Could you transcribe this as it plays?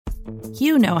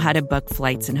You know how to book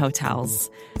flights and hotels.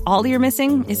 All you're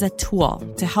missing is a tool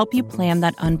to help you plan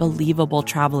that unbelievable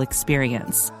travel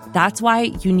experience. That's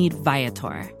why you need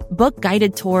Viator. Book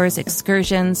guided tours,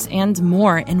 excursions, and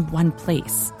more in one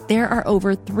place. There are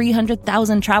over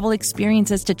 300,000 travel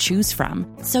experiences to choose from,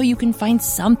 so you can find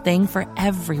something for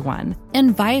everyone.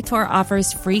 And Viator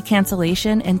offers free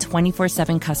cancellation and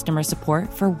 24/7 customer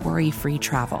support for worry-free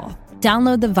travel.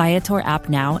 Download the Viator app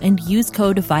now and use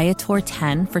code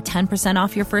Viator10 for 10%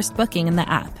 off your first booking in the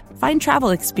app. Find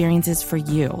travel experiences for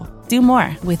you. Do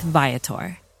more with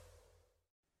Viator.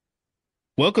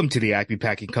 Welcome to the Acme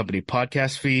Packing Company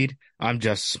podcast feed. I'm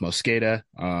Justice Mosqueda.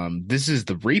 This is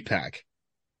the Repack.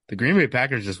 The Green Bay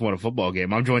Packers just won a football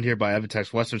game. I'm joined here by Evan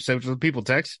Tex Western. Say what to the people,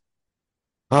 Tex.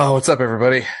 Oh, what's up,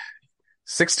 everybody?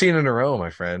 16 in a row, my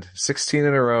friend. 16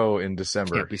 in a row in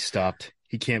December. Can't be stopped.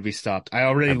 He can't be stopped. I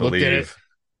already looked at it.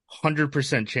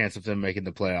 100% chance of them making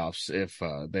the playoffs if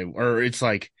it's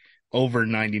like over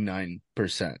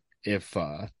 99% if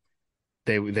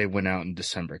they win out in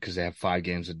December, because they have 5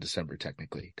 games in December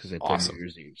technically, because they play New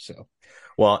Year's Eve. So,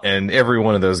 well, and every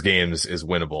one of those games is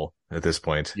winnable at this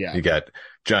point. Yeah, you got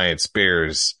Giants,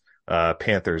 Bears,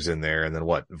 Panthers in there, and then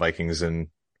what? Vikings and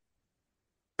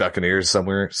Buccaneers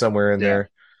somewhere in there.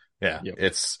 Yeah, yep.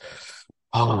 It's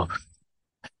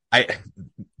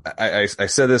I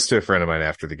said this to a friend of mine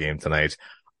after the game tonight.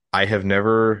 I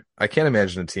can't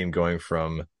imagine a team going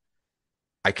from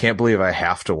I can't believe I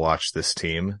have to watch this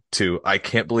team to I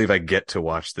can't believe I get to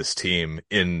watch this team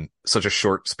in such a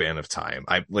short span of time.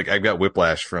 I've got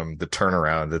whiplash from the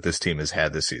turnaround that this team has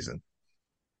had this season.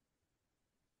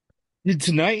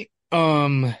 Tonight,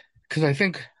 because I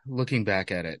think looking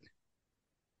back at it,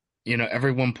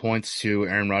 everyone points to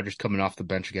Aaron Rodgers coming off the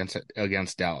bench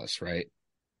against Dallas, right?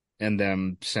 And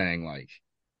them saying, like,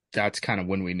 that's kind of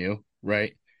when we knew,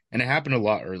 right? And it happened a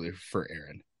lot earlier for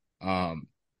Aaron.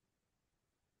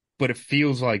 But it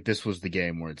feels like this was the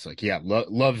game where it's like, yeah,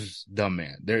 Love's dumb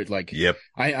man. They're like, yep.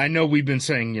 I know we've been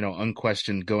saying,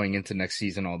 unquestioned going into next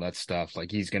season, all that stuff. Like,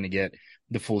 he's going to get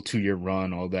the full 2-year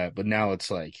run, all that. But now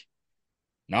it's like,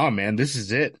 nah, man, this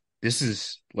is it. This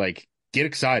is like, get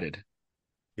excited.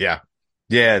 Yeah.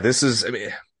 Yeah. This is, I mean,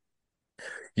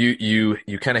 you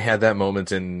kind of had that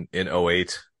moment in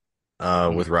 08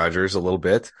 with Rodgers a little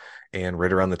bit, and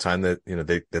right around the time that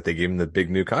they gave him the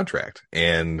big new contract,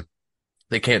 and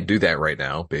they can't do that right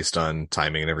now based on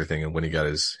timing and everything and when he got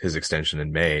his extension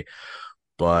in May.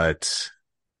 But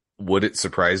would it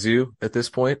surprise you at this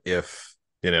point if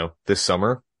this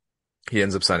summer he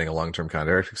ends up signing a long-term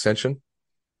contract extension?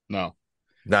 No.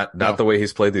 Not the way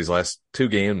he's played these last 2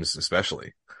 games,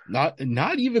 especially.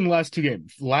 Not even last 2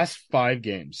 games, last 5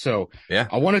 games. So yeah,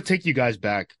 I want to take you guys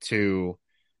back to,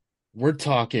 we're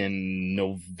talking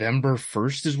November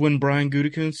 1st is when Brian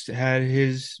Gutekunst had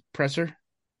his presser.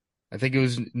 I think it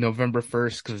was November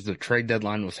 1st because the trade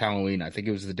deadline was Halloween. I think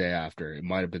it was the day after. It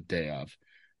might have been the day of.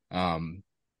 And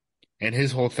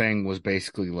his whole thing was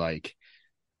basically like,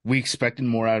 we expected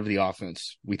more out of the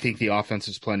offense. We think the offense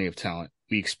has plenty of talent.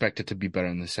 We expect it to be better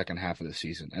in the second half of the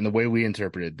season. And the way we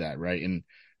interpreted that, right? And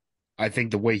I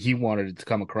think the way he wanted it to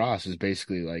come across is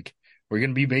basically like, we're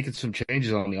going to be making some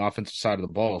changes on the offensive side of the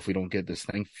ball if we don't get this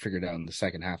thing figured out in the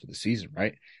second half of the season,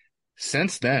 right?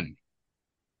 Since then,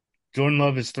 Jordan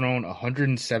Love has thrown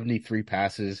 173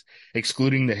 passes,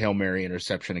 excluding the Hail Mary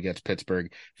interception against Pittsburgh.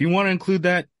 If you want to include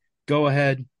that, go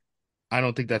ahead. I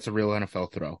don't think that's a real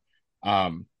NFL throw.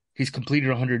 He's completed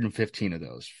 115 of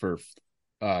those for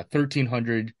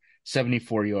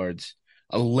 1,374 yards,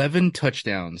 11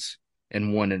 touchdowns,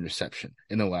 and 1 interception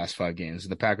in the last 5 games.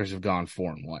 The Packers have gone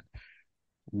 4-1.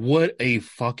 What a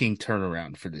fucking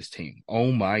turnaround for this team.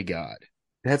 Oh my God.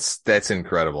 That's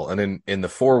incredible. And in the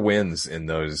 4 wins in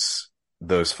those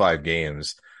 5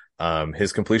 games,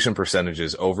 his completion percentage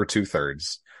is over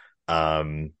 2/3.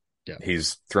 Yeah.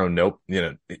 He's thrown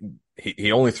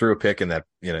he only threw a pick in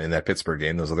that Pittsburgh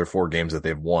game. Those other 4 games that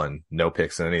they've won, no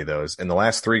picks in any of those. In the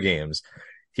last 3 games,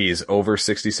 he's over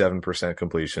 67%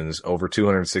 completions, over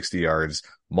 260 yards,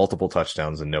 multiple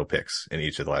touchdowns, and no picks in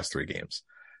each of the last 3 games.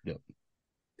 Yep.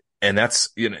 And that's,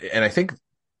 and I think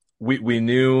we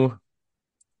knew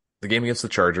the game against the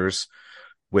Chargers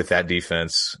with that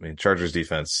defense. I mean, Chargers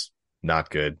defense, not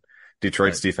good.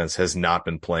 Detroit's defense has not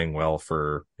been playing well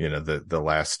for, the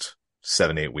last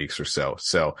 7-8 weeks or so.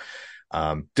 So,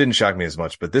 didn't shock me as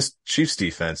much, but this Chiefs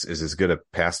defense is as good a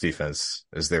pass defense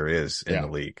as there is in the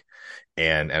league.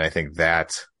 And I think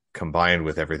that combined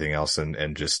with everything else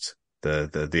and just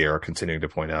the era continuing to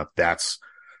point out, that's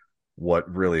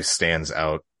what really stands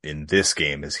out in this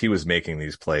game is he was making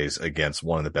these plays against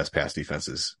one of the best pass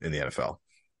defenses in the NFL.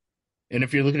 And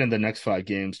if you're looking at the next 5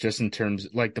 games, just in terms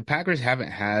like the Packers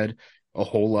haven't had a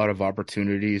whole lot of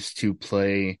opportunities to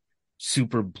play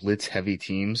super blitz heavy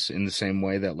teams in the same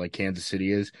way that like Kansas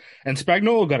City is. And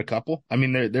Spagnuolo got a couple. I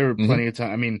mean, there were Hmm. plenty of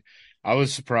time. I mean, I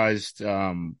was surprised.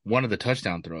 One of the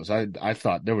touchdown throws, I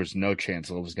thought there was no chance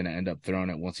it was going to end up throwing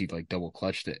it once he like double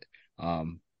clutched it.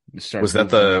 Started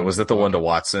moving around in Was the that the one to pocket.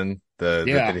 Watson? That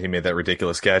Yeah, he made that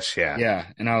ridiculous catch? Yeah. yeah,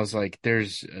 and I was like,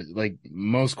 there's like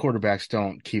most quarterbacks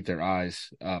don't keep their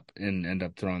eyes up and end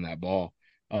up throwing that ball.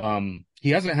 He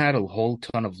hasn't had a whole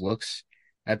ton of looks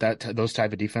at those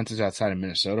type of defenses outside of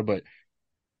Minnesota, but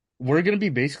we're going to be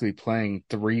basically playing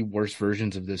 3 worse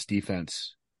versions of this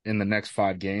defense in the next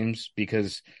 5 games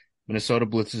because Minnesota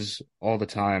blitzes all the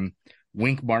time.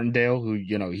 Wink Martindale, who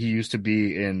he used to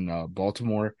be in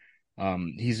Baltimore,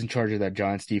 he's in charge of that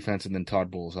Giants defense, and then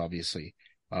Todd Bowles, obviously,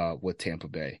 with Tampa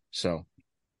Bay. So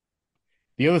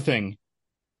the other thing,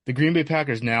 the Green Bay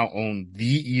Packers now own the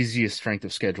easiest strength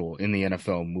of schedule in the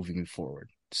NFL moving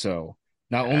forward. So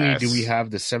not only do we Yes.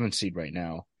 have the 7th seed right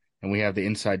now, and we have the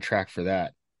inside track for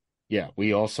that, yeah,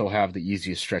 we also have the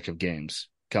easiest stretch of games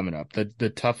coming up. The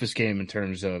toughest game in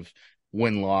terms of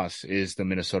win-loss is the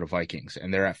Minnesota Vikings,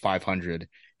 and they're at 500,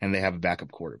 and they have a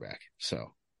backup quarterback. So don't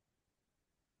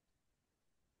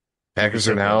be Packers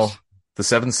are so close. now the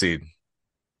 7th seed.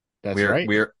 That's We're right.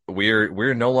 we're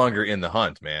we're no longer in the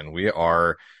hunt, man. We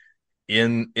are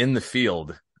in the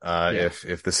field. Yeah,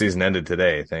 If the season ended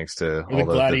today, thanks to we're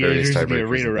the all the various gladiators of the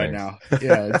tiebreakers arena and right things.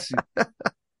 now. Yeah,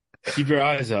 it's keep your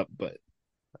eyes up, but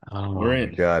we're Oh my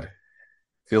in. God.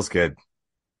 Feels good.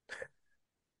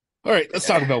 All right, let's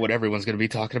talk about what everyone's going to be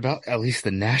talking about, at least the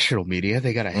national media.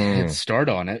 They got a head Mm, start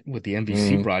on it with the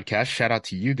NBC mm. broadcast. Shout out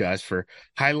to you guys for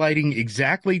highlighting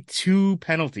exactly 2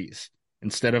 penalties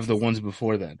instead of the ones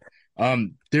before then.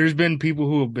 There's been people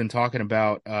who have been talking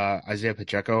about Isaiah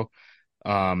Pacheco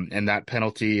and that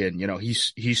penalty, and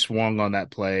he swung on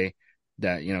that play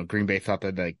that Green Bay thought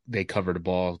that they covered a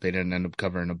ball. They didn't end up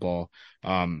covering a ball.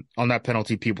 On that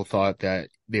penalty, people thought that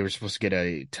they were supposed to get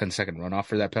a 10-second runoff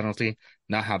for that penalty.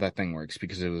 Not how that thing works,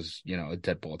 because it was a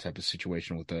dead ball type of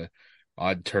situation with the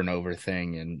odd turnover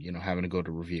thing, and having to go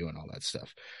to review and all that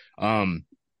stuff.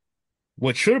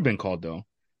 What should have been called though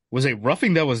was a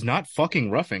roughing that was not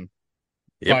fucking roughing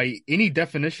Yep. by any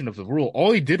definition of the rule.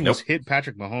 All he did was Nope. hit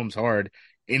Patrick Mahomes hard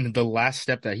in the last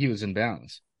step that he was in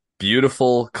bounds.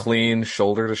 Beautiful, clean,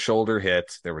 shoulder to shoulder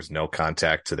hit. There was no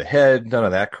contact to the head, none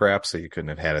of that crap, so you couldn't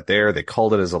have had it there. They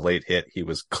called it as a late hit. He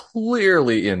was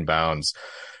clearly in bounds.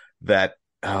 That,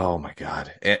 oh my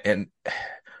God. And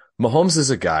Mahomes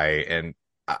is a guy, and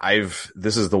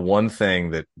this is the one thing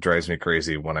that drives me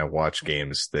crazy when I watch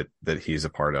games that he's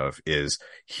a part of, is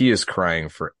he is crying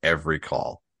for every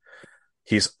call.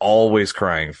 He's always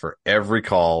crying for every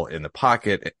call in the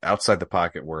pocket, outside the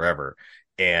pocket, wherever.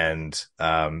 And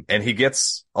he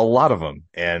gets a lot of them.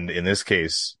 And in this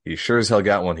case, he sure as hell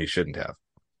got one he shouldn't have.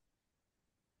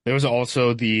 There was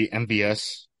also the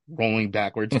MVS rolling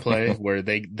backwards play where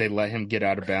they let him get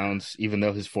out of bounds, even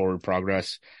though his forward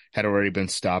progress had already been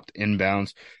stopped in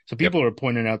bounds. So Yep. people are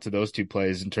pointing out to those 2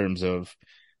 plays in terms of,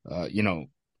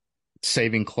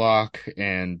 saving clock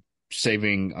and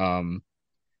saving,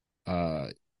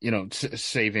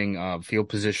 saving field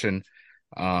position.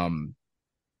 Um,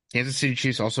 Kansas City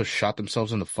Chiefs also shot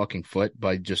themselves in the fucking foot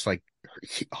by just like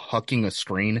hucking a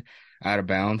screen out of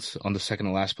bounds on the second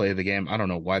to last play of the game. I don't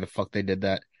know why the fuck they did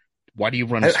that. Why do you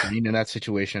run a I, screen in that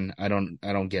situation? I don't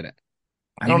get it.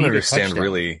 I You don't need a understand touchdown.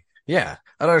 really. Yeah.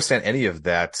 I don't understand any of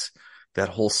that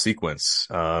whole sequence.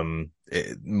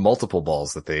 Multiple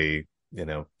balls that they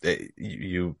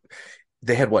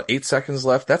had what, 8 seconds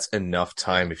left? That's enough Yeah.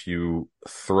 time. If you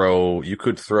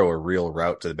could throw a real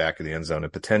route to the back of the end zone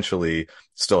and potentially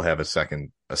still have a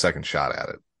second shot at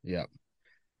it. Yeah.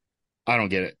 I don't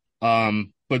get it.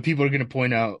 But people are gonna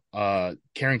point out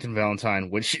Carrington Valentine,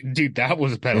 which dude, that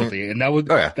was a Mhm. penalty, and that was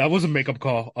Oh yeah. that was a makeup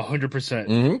call,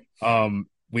 100%. Hmm.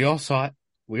 We all saw it.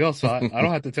 We all saw it. I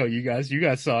don't have to tell you guys. You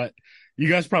guys saw it. You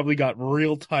guys probably got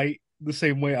real tight the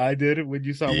same way I did when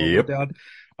you saw what went Yep.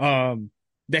 down.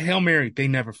 The Hail Mary, they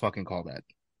never fucking call that.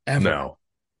 Ever. No,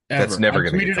 that's Ever. never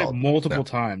I've going to get tweeted it called. multiple No.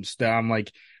 times that I'm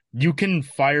like, you can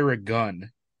fire a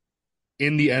gun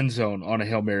in the end zone on a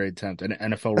Hail Mary attempt, and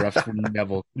NFL refs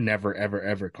will never, ever,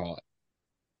 ever call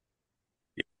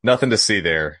it. Nothing to see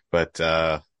there, but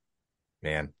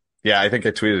man. Yeah, I think I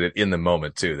tweeted it in the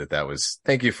moment too, that was,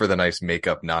 thank you for the nice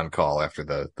makeup non-call after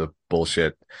the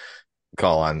bullshit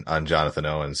call on Jonathan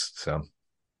Owens. So,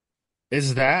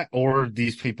 Is that, or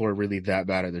these people are really that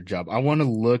bad at their job?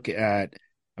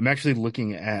 I'm actually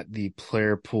looking at the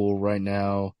player pool right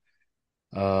now.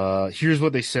 Here's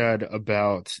what they said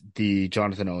about the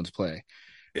Jonathan Owens play.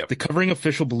 Yep. The covering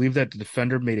official believed that the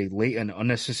defender made a late and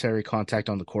unnecessary contact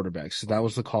on the quarterback, so that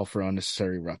was the call for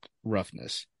unnecessary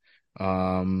roughness.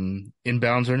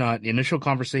 Inbounds or not, initial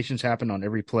conversations happened on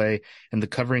every play, and the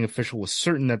covering official was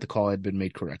certain that the call had been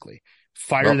made correctly.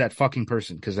 Fire Well, that fucking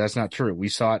person, because that's not true. We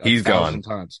saw it he's 1,000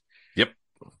 gone. times. Yep.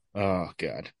 Oh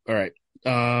God. All right.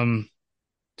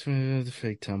 To the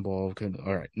fake 10 ball.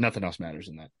 All right. Nothing else matters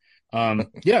in that.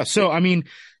 Yeah. So I mean,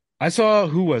 I saw,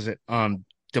 who was it?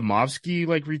 Domovsky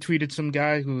like retweeted some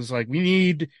guy who's like, we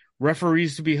need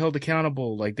referees to be held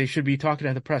accountable. Like they should be talking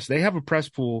to the press. They have a press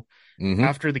pool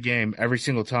after the game every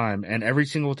single time. And every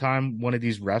single time one of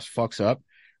these refs fucks up,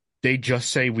 they just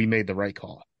say we made the right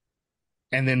call.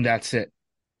 And then that's it.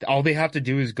 All they have to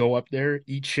do is go up there,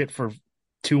 eat shit for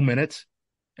 2 minutes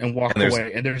and walk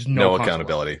away. And there's no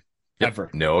accountability. Yep. Ever.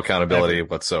 No accountability Ever.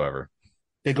 whatsoever.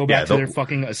 They go back to their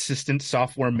fucking assistant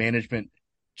software management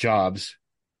jobs.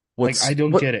 I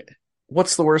don't get it.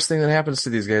 What's the worst thing that happens to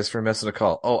these guys for missing a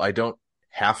call? Oh, I don't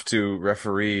have to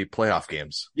referee playoff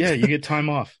games. Yeah, you get time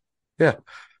off. Yeah.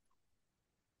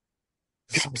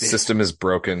 System is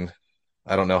broken.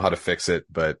 I don't know how to fix it,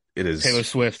 but it is. Taylor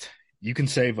Swift, you can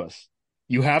save us.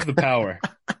 You have the power.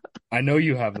 I know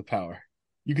you have the power.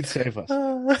 You can save us.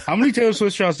 How many Taylor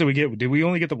Swift shots did we get? Did we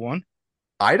only get the one?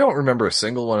 I don't remember a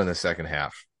single one in the second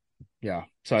half. Yeah.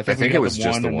 So I think it was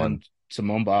just the one.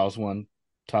 Simone Biles one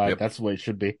tied. Yep. That's the way it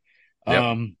should be.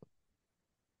 Yep.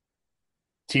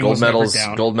 Gold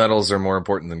medals are more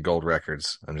important than gold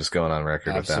records. I'm just going on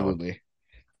record with that one.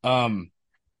 Absolutely.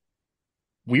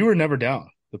 We were never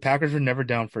down. The Packers were never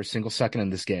down for a single second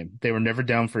in this game. They were never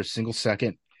down for a single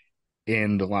second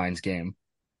in the Lions game.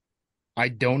 I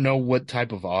don't know what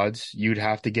type of odds you'd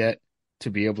have to get to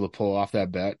be able to pull off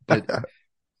that bet, but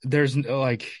there's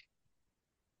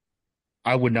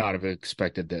I would not have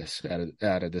expected this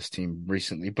out of this team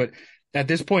recently. But at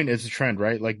this point, it's a trend,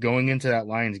 right? Like going into that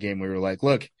Lions game, we were like,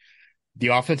 look, the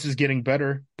offense is getting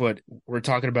better, but we're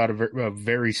talking about a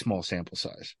very small sample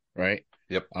size, right?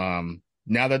 Yep.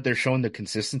 Now that they're showing the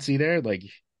consistency there, like,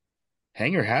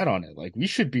 hang your hat on it. Like, we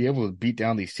should be able to beat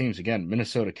down these teams again.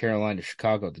 Minnesota, Carolina,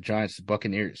 Chicago, the Giants, the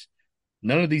Buccaneers.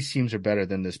 None of these teams are better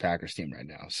than this Packers team right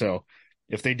now. So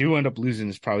if they do end up losing,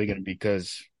 it's probably going to be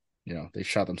because, they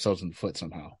shot themselves in the foot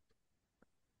somehow.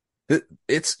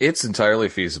 It's entirely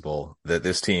feasible that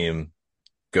this team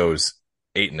goes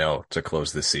 8-0 to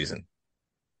close this season.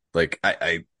 Like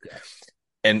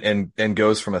and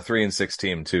goes from a 3-6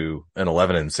 team to an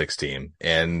 11-6 team.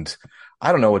 And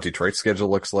I don't know what Detroit's schedule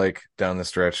looks like down the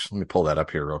stretch. Let me pull that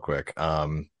up here real quick.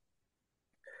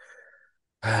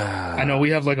 I know we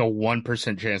have like a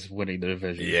 1% chance of winning the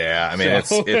division. Yeah, I mean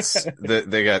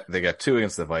they got 2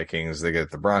 against the Vikings. They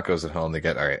get the Broncos at home. They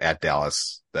get at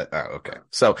Dallas. Okay.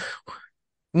 So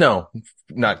no,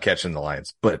 not catching the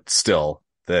Lions, but still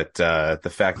that the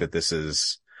fact that this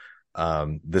is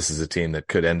a team that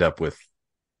could end up with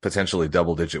potentially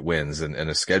double-digit wins and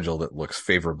a schedule that looks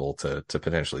favorable to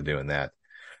potentially doing that.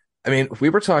 I mean, we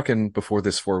were talking before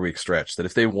this 4-week stretch that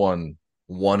if they won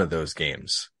one of those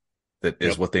games, that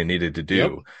is what they needed to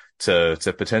do to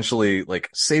potentially like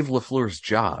save LaFleur's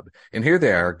job. And here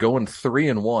they are going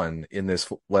 3-1 in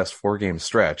this last 4-game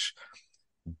stretch,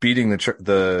 beating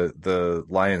the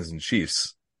Lions and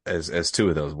Chiefs as 2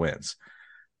 of those wins.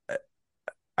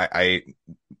 I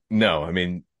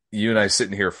mean, you and I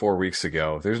sitting here 4 weeks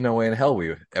ago, there's no way in hell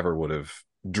we ever would have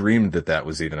dreamed that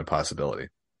was even a possibility.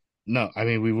 No, I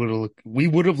mean, we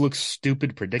would have looked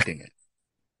stupid predicting it,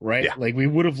 right? Yeah. Like we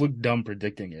would have looked dumb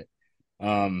predicting it.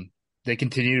 They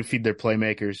continue to feed their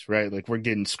playmakers, right? Like we're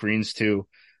getting screens to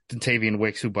Dontavian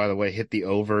Wicks, who by the way hit the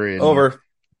over.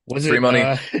 Was free it money?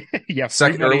 Yeah,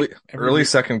 early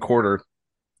second quarter.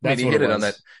 That's he hit it on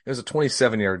that. It was a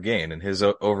 27-yard gain, and his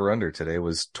over under today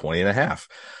was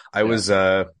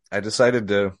 20.5. I decided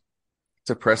to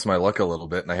press my luck a little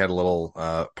bit, and I had a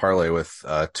little parlay with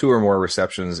 2 or more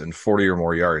receptions and 40 or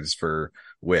more yards for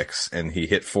Wicks, and he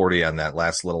hit 40 on that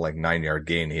last little 9-yard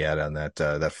gain he had on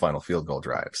that final field goal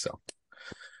drive. So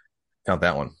count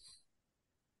that one.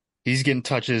 He's getting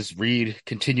touches. Reed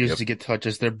continues to get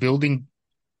touches. They're building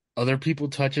other people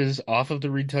touches off of the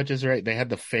Reed touches, right? They had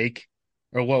the fake,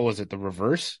 or what was it? The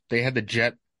reverse. They had the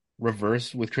jet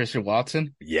reverse with Christian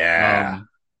Watson. Yeah.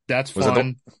 That's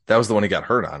fun. That was the one he got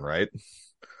hurt on, right?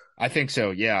 I think so,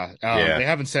 yeah. They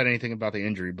haven't said anything about the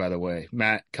injury, by the way.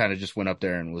 Matt kind of just went up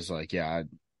there and was like, yeah,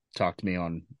 talk to me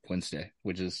on Wednesday,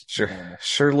 which is normal.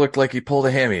 Sure looked like he pulled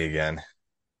a hammy again.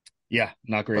 Yeah,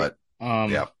 not great. But,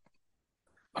 yeah.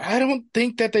 I don't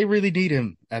think that they really need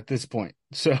him at this point.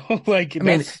 So,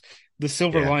 the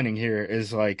silver Yeah. lining here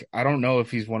is like I don't know if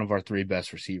he's one of our three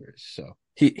best receivers. So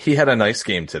He had a nice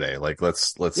game today. Like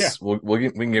yeah, we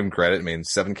can give him credit. I mean,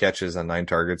 7 catches on 9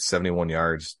 targets, 71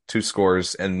 yards, 2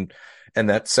 scores, and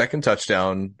that second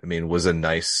touchdown, I mean, was a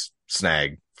nice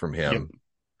snag from yep, him.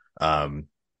 Um,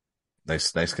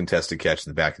 nice contested catch in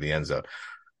the back of the end zone.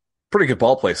 Pretty good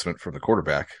ball placement from the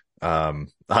quarterback, on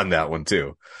that one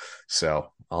too.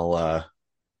 So I'll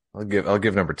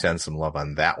give number 10 some love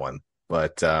on that one.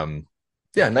 But,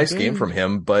 yeah, he nice game from did.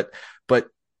 him. But,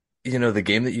 the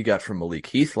game that you got from Malik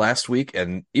Heath last week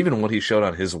and even what he showed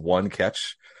on his one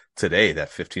catch today, that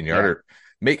 15 Yeah, yarder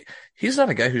he's not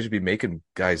a guy who should be making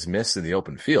guys miss in the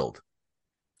open field,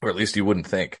 or at least you wouldn't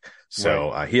think. right.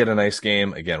 So, he had a nice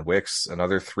game. Again, Wicks,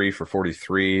 another 3 for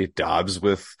 43, Dobbs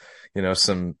with,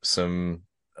 some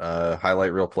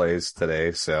highlight reel plays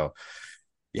today. So,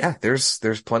 yeah, there's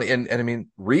plenty. And I mean,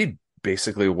 Reed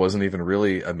basically wasn't even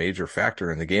really a major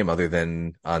factor in the game other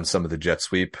than on some of the jet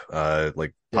sweep,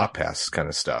 like Yeah, pop pass kind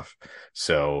of stuff.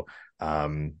 So,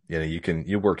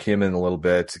 you work him in a little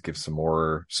bit, give some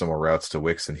more routes to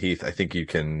Wicks and Heath. I think you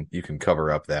can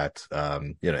cover up that,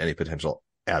 any potential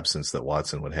absence that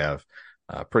Watson would have,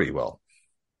 pretty well.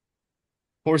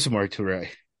 poor Samori Toure.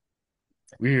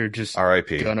 We are just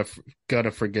R.I.P.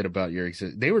 gonna forget about your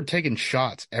exist. They were taking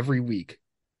shots every week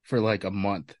for like a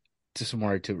month to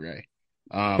Samori Toure.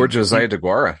 Or He Josiah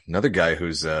DeGuara, another guy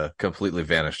who's completely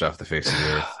vanished off the face of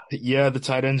the earth. Yeah, the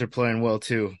tight ends are playing well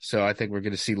too. So I think we're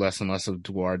going to see less and less of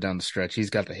Dewar down the stretch. He's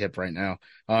got the hip right now.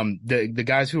 The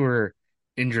guys who were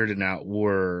injured and out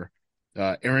were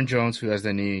Aaron Jones, who has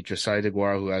the knee, Josiah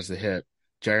DeGuara, who has the hip,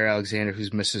 Jair Alexander,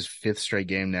 who's missed his fifth straight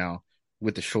game now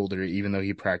with the shoulder, even though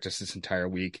he practiced this entire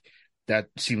week. That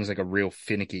seems like a real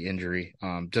finicky injury.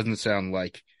 Doesn't sound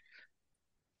like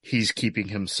he's keeping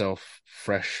himself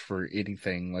fresh for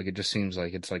anything. Like it just seems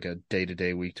like it's like a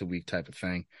day-to-day, week-to-week type of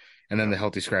thing. And then the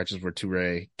healthy scratches were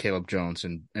Toure, Caleb Jones,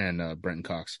 and Brenton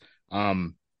Cox.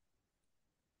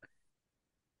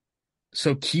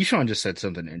 So Keyshawn just said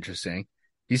something interesting.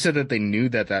 He said that they knew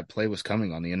that that play was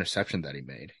coming on the interception that he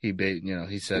made.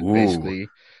 He said Ooh, basically,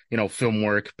 film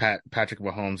work, Patrick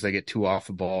Mahomes, they get two off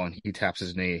the ball and he taps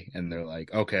his knee and they're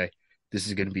like, okay, this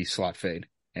is going to be slot fade.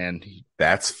 And he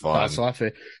that's caught fun. slot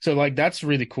fade. So like, that's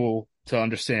really cool to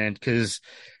understand because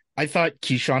I thought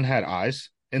Keyshawn had eyes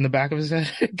in the back of his head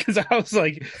because I was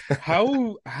like,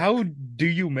 how do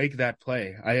you make that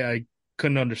play? I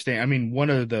couldn't understand. I mean, one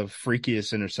of the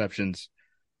freakiest interceptions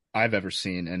I've ever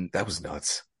seen, and That was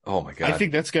nuts. Oh my I God.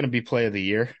 think that's going to be play of the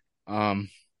year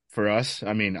for us.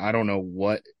 I mean, I don't know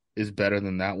what is better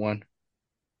than that one.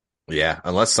 Yeah,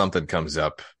 unless something comes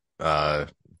up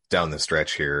down the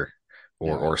stretch here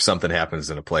Yeah, or something happens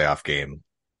in a playoff game.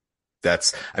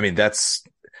 That's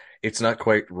it's not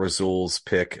quite Rasul's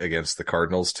pick against the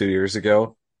Cardinals 2 years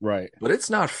ago, right, but it's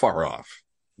not far off.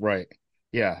 right.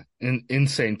 Yeah,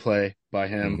 insane play by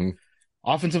him. Hmm.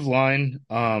 Offensive line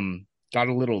got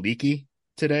a little leaky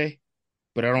today,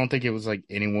 but I don't think it was like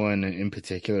anyone in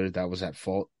particular that was at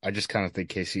fault. I just kind of think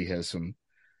KC has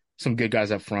some good guys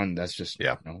up front. That's just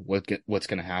Yeah. what's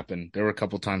going to happen. There were a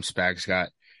couple times Spags got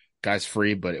guys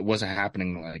free, but it wasn't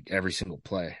happening like every single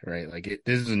play, right? Like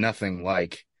this is nothing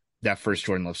like that first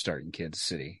Jordan Love start in Kansas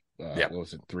City. Yeah. What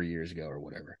was it, 3 years ago or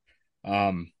whatever?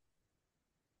 Um,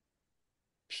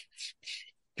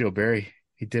 Joe Barry,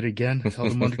 he did it again.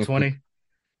 Held him under 20.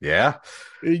 Yeah.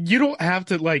 You don't have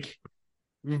to like.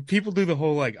 People do the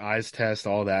whole like eyes test,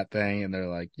 all that thing, and they're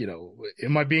like,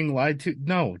 am I being lied to?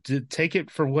 No, take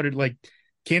it for what it like.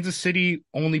 Kansas City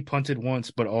only punted once,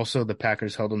 but also the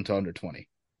Packers held them to under 20.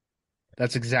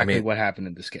 That's I exactly mean, what happened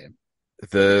in this game.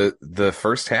 the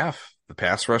first half, the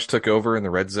pass rush took over in the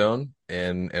red zone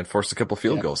and forced a couple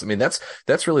field Yeah. goals. I mean,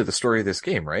 that's really the story of this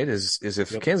game, right? Is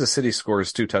if Yep. Kansas City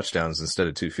scores 2 touchdowns instead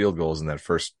of 2 field goals in that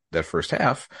first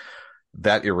half,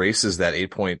 that erases that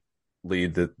 8 point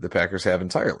lead that the Packers have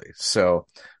entirely. So,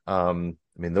 I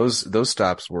mean, those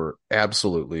stops were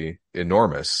absolutely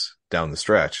enormous down the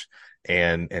stretch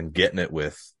and getting it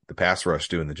with the pass rush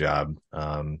doing the job.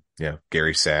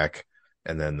 Gary sack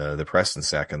and then the Preston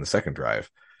sack on the second drive.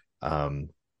 Um,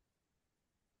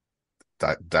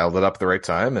 dialed it up at the right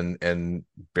time and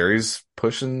Barry's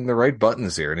pushing the right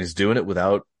buttons here and he's doing it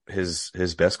without his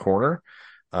best corner.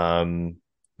 It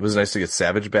was nice to get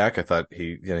Savage back. I thought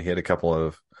he had a couple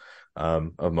of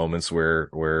moments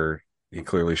where he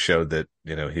clearly showed that,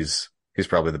 he's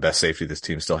probably the best safety this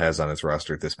team still has on its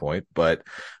roster at this point, but,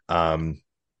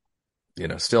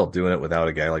 still doing it without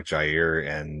a guy like Jair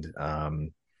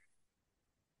and,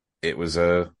 it was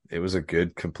a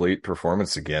good complete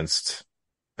performance against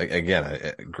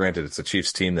again, granted, it's a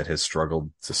Chiefs team that has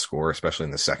struggled to score, especially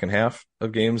in the second half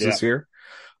of games Yeah. this year.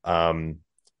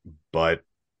 But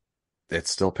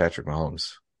it's still Patrick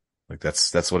Mahomes. Like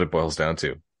that's what it boils down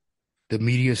to. The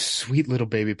media's sweet little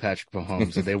baby Patrick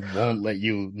Mahomes, and they won't let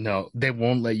you know. They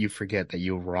won't let you forget that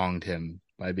you wronged him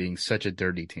by being such a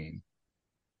dirty team.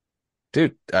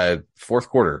 Dude, fourth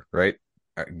quarter, right?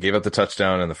 Gave up the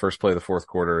touchdown in the first play of the fourth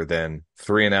quarter, then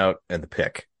 3-and-out and the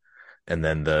pick, and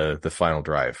then the final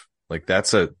drive. Like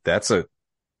that's a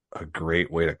great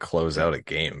way to close out a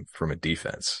game from a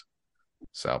defense.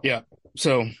 So Yeah.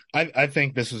 So I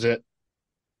think this was it.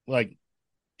 Like,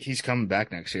 he's coming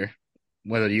back next year,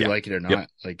 whether you like it or not. Yep.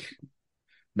 Like,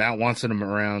 Matt wants him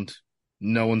around.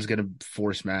 No one's gonna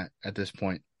force Matt at this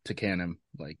point to can him.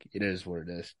 Like, it is what it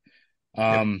is.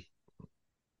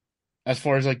 As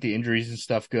far as like the injuries and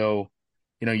stuff go,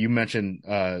 you mentioned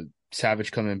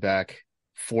Savage coming back.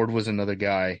 Ford was another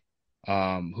guy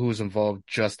who was involved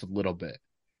just a little bit.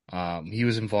 He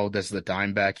was involved as the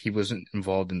dime back. He wasn't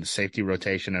involved in the safety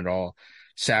rotation at all.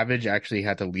 Savage actually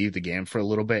had to leave the game for a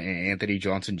little bit, and Anthony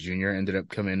Johnson Jr. ended up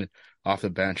coming off the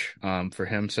bench for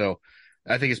him. So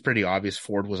I think it's pretty obvious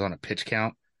Ford was on a pitch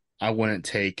count. I wouldn't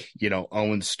take,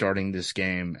 Owens starting this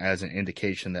game as an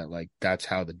indication that, like, that's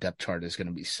how the depth chart is going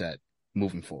to be set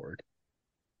moving forward.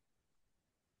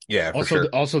 yeah, for Also, sure.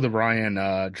 also the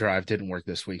Ryan drive didn't work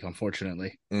this week,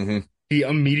 unfortunately. Mm-hmm. He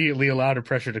immediately allowed a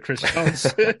pressure to Chris Jones.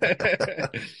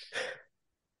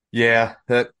 Yeah,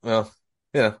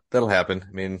 that'll happen.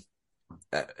 I mean,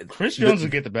 Chris Jones will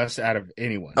get the best out of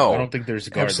anyone. Oh, I don't think there's a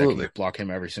guard absolutely. that can block him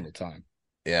every single time.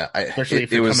 Yeah, Especially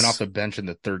if you're coming off the bench in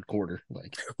the third quarter.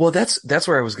 Like, well, that's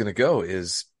where I was going to go.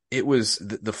 Is it was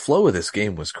the flow of this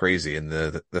game was crazy, and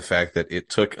the fact that it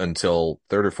took until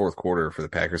third or fourth quarter for the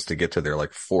Packers to get to their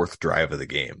like fourth drive of the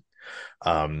game.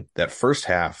 That first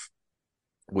half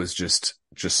was just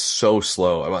so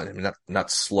slow. I mean,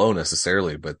 not slow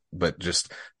necessarily, but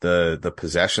just the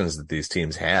possessions that these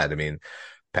teams had. I mean,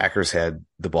 Packers had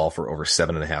the ball for over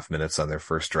 7.5 minutes on their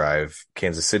first drive.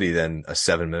 Kansas City then a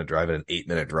 7-minute drive and an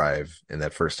 8-minute drive in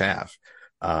that first half.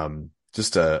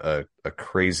 Just a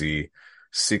crazy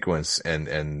sequence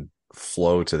and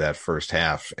flow to that first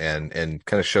half, and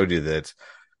kind of showed you that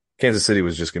Kansas City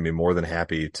was just going to be more than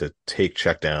happy to take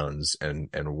checkdowns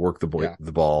and work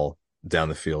the ball down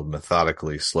the field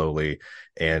methodically, slowly,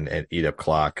 and eat up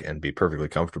clock and be perfectly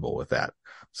comfortable with that.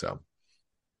 So.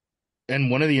 And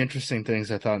one of the interesting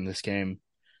things I thought in this game,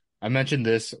 I mentioned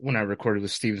this when I recorded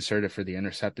with Steven Serta for the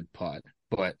Intercepted pod,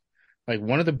 but like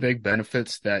one of the big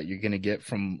benefits that you're going to get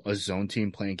from a zone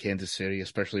team playing Kansas City,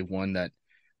 especially one that,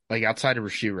 like, outside of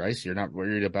Rashee Rice, you're not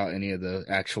worried about any of the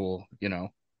actual,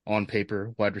 on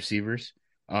paper wide receivers.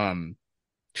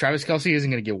 Travis Kelce isn't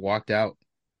going to get walked out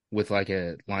with like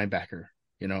a linebacker,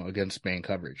 against man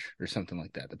coverage or something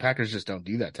like that. The Packers just don't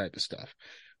do that type of stuff.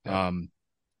 Yeah.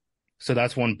 So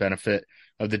that's one benefit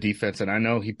of the defense. And I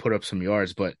know he put up some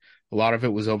yards, but a lot of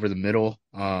it was over the middle.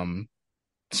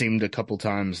 Seemed a couple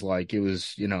times like it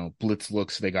was, blitz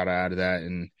looks. They got out of that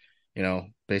and,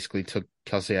 basically took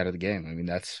Kelce out of the game. I mean,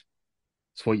 that's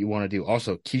what you want to do.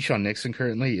 Also, Keyshawn Nixon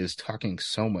currently is talking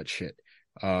so much shit.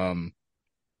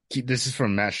 This is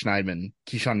from Matt Schneidman.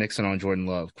 Keyshawn Nixon on Jordan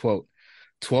Love. Quote,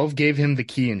 12 gave him the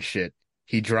key and shit.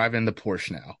 He driving the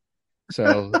Porsche now.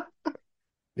 So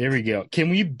there we go. Can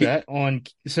we bet on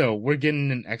 – so we're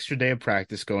getting an extra day of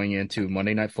practice going into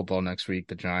Monday Night Football next week,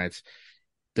 the Giants.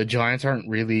 The Giants aren't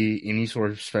really any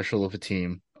sort of special of a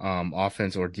team,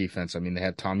 offense or defense. I mean, they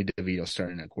have Tommy DeVito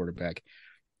starting at quarterback.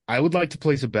 I would like to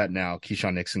place a bet now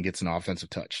Keyshawn Nixon gets an offensive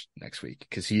touch next week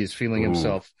because he is feeling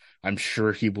himself. I'm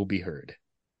sure he will be heard.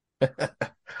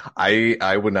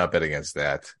 I would not bet against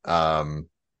that.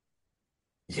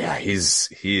 Yeah, he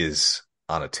is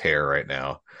on a tear right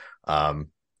now.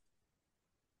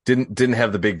 Didn't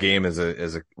have the big game as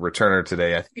a returner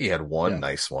today. I think he had one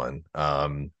nice one.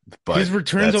 But his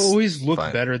returns always look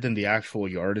better than the actual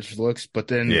yardage looks. But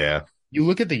then you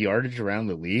look at the yardage around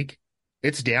the league,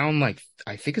 it's down like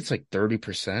I think it's like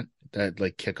 30% that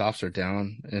like kickoffs are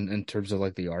down in terms of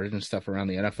like the yardage and stuff around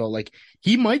the NFL. Like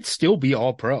he might still be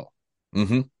all pro.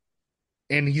 Mm-hmm.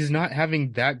 And he's not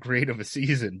having that great of a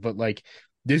season, but like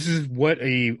this is what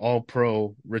a all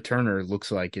pro returner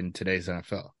looks like in today's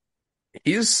NFL.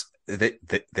 They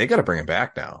got to bring him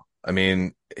back now. I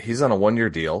mean, he's on a 1-year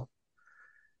deal.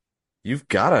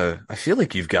 I feel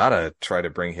like you've got to try to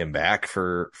bring him back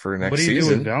for next season. What do you do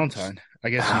with Valentine? I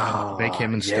guess you can make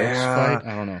him and Stokes fight.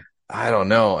 I don't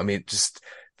know. I mean, just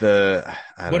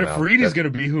if Reed is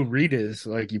going to be who Reed is,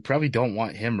 like you probably don't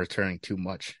want him returning too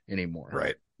much anymore.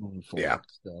 Right. Yeah.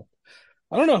 So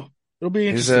I don't know. It'll be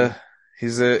interesting.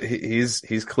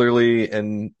 He's clearly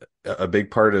a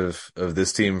big part of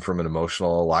this team from an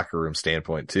emotional locker room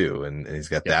standpoint too, and he's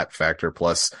got that factor.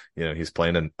 Plus, he's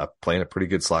playing a pretty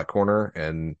good slot corner,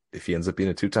 and if he ends up being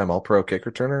a 2-time All-Pro kick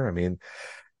returner, I mean,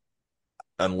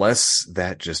 unless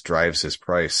that just drives his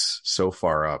price so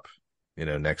far up,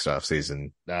 next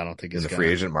offseason, I don't think in the free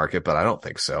agent market, but I don't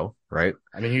think so, right?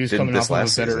 I mean, he was coming off of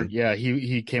a better,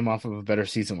 he came off of a better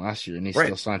season last year, and he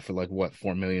still signed for like what,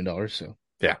 $4 million. So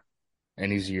yeah.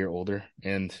 And he's a year older,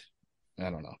 and I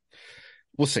don't know.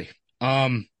 We'll see. All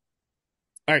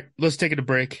right, let's take it a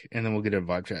break, and then we'll get into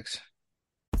vibe checks.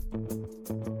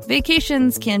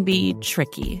 Vacations can be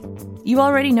tricky. You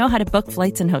already know how to book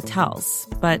flights and hotels,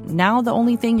 but now the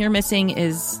only thing you're missing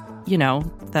is,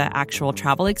 the actual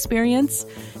travel experience.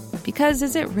 Because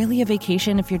is it really a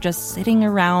vacation if you're just sitting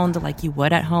around like you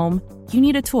would at home? You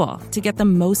need a tool to get the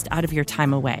most out of your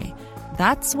time away.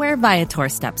 That's where Viator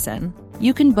steps in.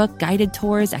 You can book guided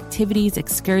tours, activities,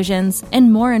 excursions,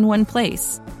 and more in one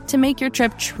place to make your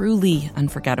trip truly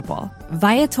unforgettable.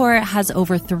 Viator has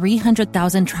over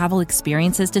 300,000 travel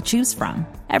experiences to choose from.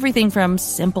 Everything from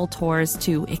simple tours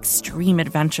to extreme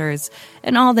adventures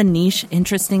and all the niche,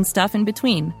 interesting stuff in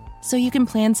between. So you can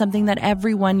plan something that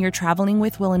everyone you're traveling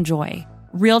with will enjoy.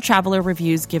 Real traveler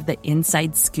reviews give the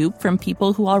inside scoop from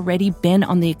people who already been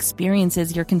on the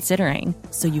experiences you're considering,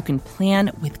 so you can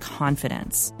plan with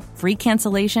confidence. Free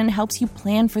cancellation helps you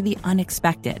plan for the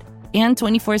unexpected. And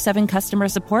 24/7 customer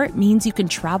support means you can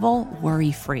travel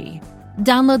worry-free.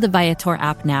 Download the Viator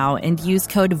app now and use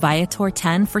code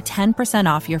Viator10 for 10%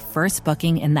 off your first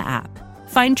booking in the app.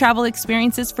 Find travel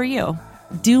experiences for you.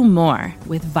 Do more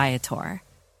with Viator.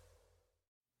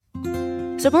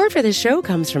 Support for this show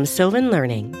comes from Sylvan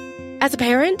Learning. As a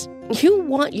parent, you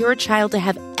want your child to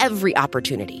have every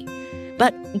opportunity.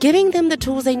 But giving them the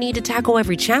tools they need to tackle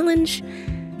every challenge,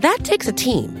 that takes a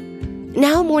team.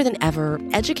 Now more than ever,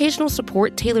 educational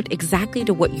support tailored exactly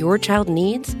to what your child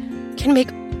needs can make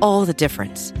all the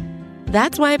difference.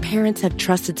 That's why parents have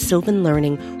trusted Sylvan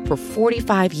Learning for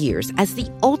 45 years as the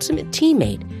ultimate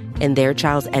teammate in their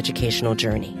child's educational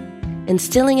journey,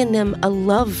 instilling in them a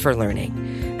love for learning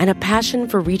and a passion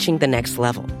for reaching the next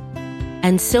level.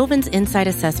 And Sylvan's Insight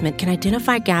Assessment can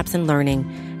identify gaps in learning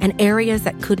and areas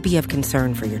that could be of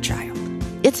concern for your child.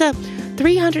 It's a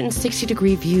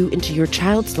 360-degree view into your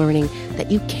child's learning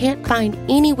that you can't find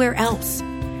anywhere else,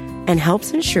 and helps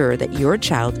ensure that your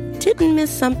child didn't miss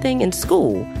something in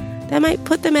school that might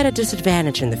put them at a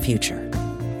disadvantage in the future.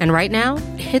 And right now,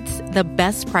 it's the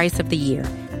best price of the year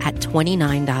at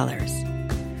 $29.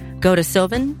 Go to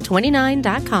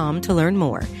sylvan29.com to learn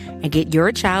more and get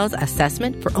your child's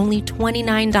assessment for only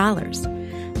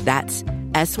 $29. That's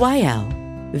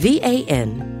SYLVAN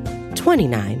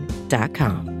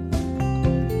 29.com.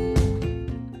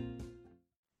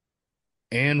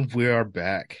 And we are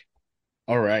back.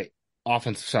 All right.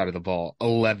 Offensive side of the ball.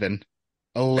 11.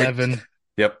 11.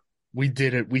 Yep. We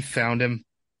did it. We found him.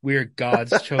 We are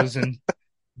God's chosen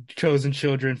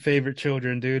children, favorite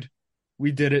children, dude.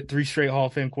 We did it. 3 straight Hall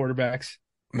of Fame quarterbacks.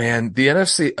 Man, the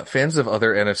NFC fans of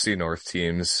other NFC North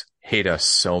teams hate us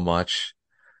so much,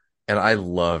 and I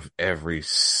love every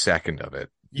second of it.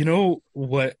 You know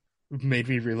what made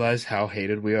me realize how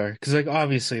hated we are? Because,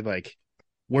 obviously,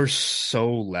 we're so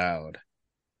loud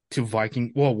to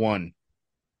Viking. Well,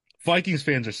 Vikings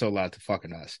fans are so loud to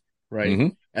fucking us, right? Mm-hmm.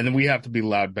 And then we have to be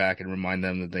loud back and remind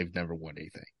them that they've never won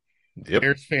anything. Yep.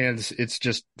 Bears fans, it's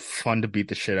just fun to beat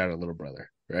the shit out of little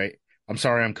brother, right? I'm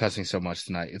sorry I'm cussing so much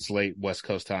tonight. It's late West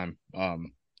Coast time.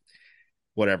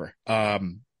 Whatever.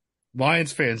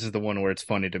 Lions fans is the one where it's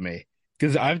funny to me.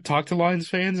 Because I've talked to Lions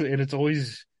fans, and it's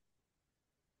always,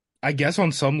 I guess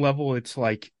on some level, it's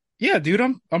like, yeah, dude,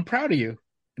 I'm proud of you.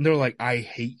 And they're like, I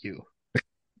hate you.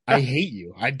 I hate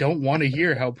you. I don't want to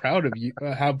hear how proud of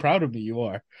me you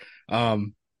are.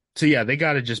 So yeah, they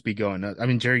got to just be going. I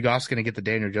mean, Jerry Goff's going to get the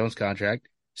Daniel Jones contract.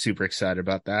 Super excited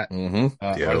about that. Mm-hmm.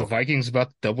 Are the Vikings about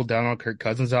to double down on Kirk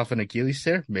Cousins off an Achilles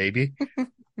tear? Maybe.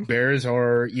 Bears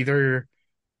are either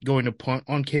going to punt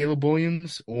on Caleb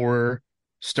Williams or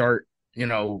start,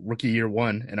 rookie year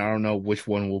one. And I don't know which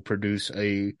one will produce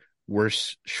a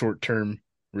worse short-term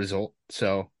result.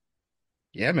 So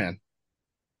yeah, man.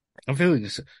 I'm feeling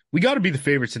this. We got to be the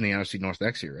favorites in the NFC North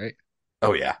next year, right?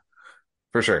 Oh yeah,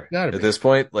 for sure. Gotta At be. this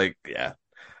point, yeah.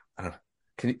 I don't know.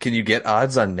 Can you get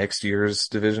odds on next year's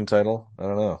division title? I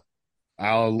don't know.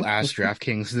 I'll ask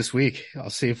DraftKings this week.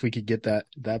 I'll see if we could get that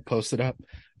posted up.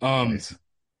 Nice.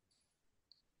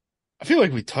 I feel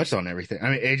like we touched on everything.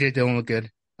 I mean, AJ Dillon looked good.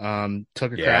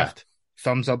 Tucker Kraft,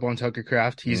 thumbs up on Tucker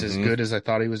Kraft. He's as good as I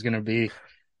thought he was going to be.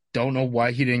 Don't know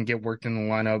why he didn't get worked in the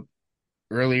lineup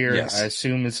earlier. I Yes.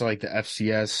 assume it's like the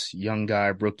FCS young guy,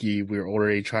 rookie. We're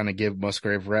already trying to give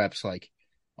Musgrave reps, like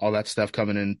all that stuff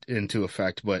coming into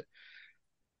effect. But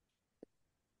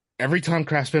every time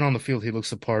Kraft's been on the field, he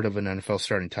looks the part of an NFL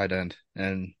starting tight end,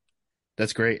 and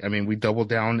that's great. I mean, we doubled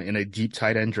down in a deep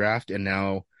tight end draft, and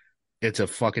now it's a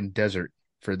fucking desert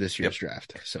for this year's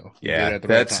draft. So we did it Yeah, at the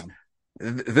right time.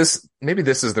 maybe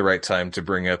this is the right time to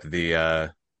bring up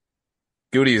the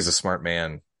Goody is a smart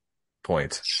man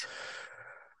point.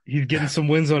 He's getting some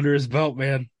wins under his belt,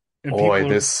 man. And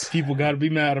Boy, people got to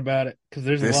be mad about it because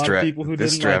there's a lot of people who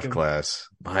this didn't draft like him. class,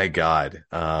 my God,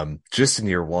 just in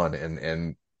year one,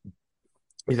 and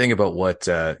you think about what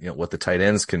what the tight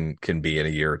ends can be in a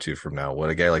year or two from now, what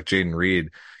a guy like Jaden Reed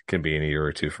can be in a year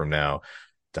or two from now.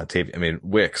 Dante, I mean,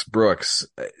 Wicks, Brooks,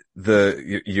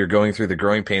 you're going through the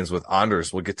growing pains with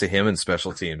Anders. We'll get to him in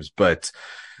special teams, but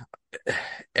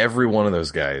every one of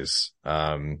those guys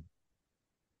has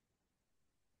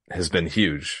been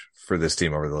huge for this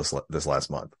team over this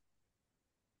last month.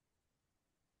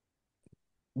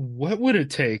 What would it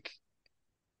take?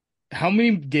 How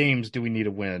many games do we need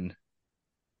to win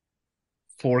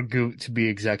for Goot to be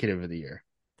executive of the year?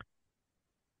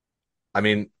 I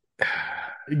mean,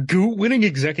 Goot winning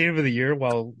executive of the year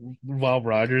while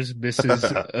Rodgers misses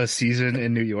a season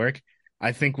in New York,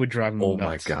 I think would drive him nuts. Oh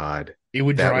my God. It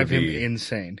would drive him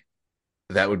insane.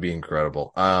 That would be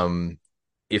incredible.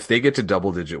 If they get to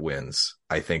double-digit wins,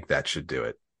 I think that should do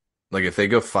it. Like if they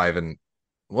go 5-,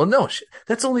 well, no,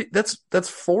 that's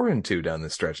 4-2 down the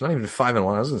stretch, not even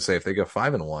 5-1. I was going to say if they go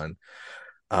 5-1. Here's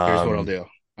what I'll do.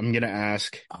 I'm going to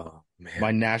ask my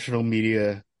man. national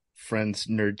media friends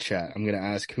nerd chat. I'm going to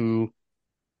ask who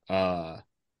the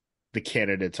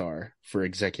candidates are for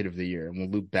executive of the year, and we'll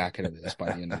loop back into this by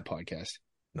the end of the podcast.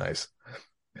 Nice.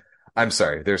 I'm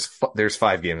sorry. There's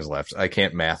 5 games left. I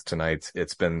can't math tonight.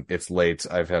 It's late.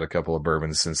 I've had a couple of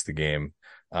bourbons since the game.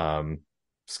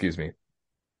 Excuse me,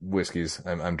 whiskeys.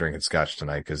 I'm drinking scotch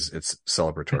tonight because it's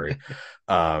celebratory.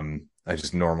 I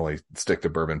just normally stick to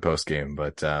bourbon post game,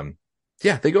 but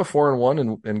yeah, they go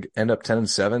 4-1 and end up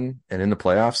 10-7 and in the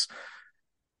playoffs.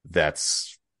 That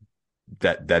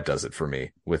does it for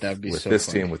me with this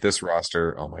team, with this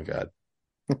roster. Oh my God.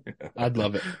 I'd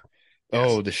love it. Yes.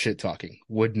 Oh, the shit talking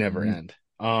would never end.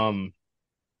 Okay,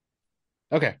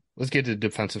 let's get to the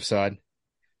defensive side.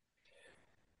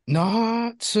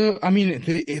 Not so, I mean,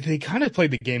 they kind of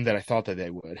played the game that I thought that they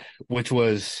would, which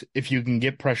was if you can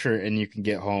get pressure and you can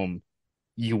get home,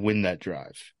 you win that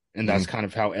drive. And that's kind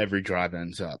of how every drive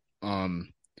ends up.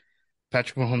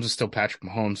 Patrick Mahomes is still Patrick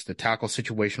Mahomes. The tackle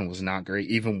situation was not great,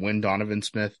 even when Donovan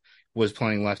Smith was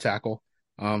playing left tackle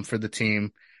for the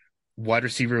team. Wide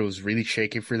receiver was really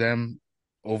shaky for them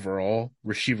overall.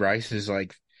 Rashee Rice,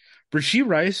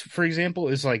 for example,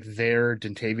 is like their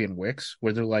Dontavian Wicks,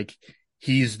 where they're like,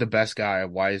 he's the best guy.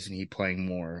 Why isn't he playing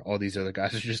more? All these other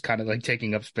guys are just kind of like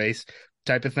taking up space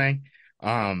type of thing.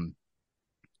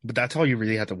 But that's all you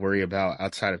really have to worry about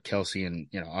outside of Kelsey and,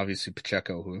 obviously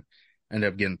Pacheco, who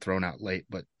ended up getting thrown out late,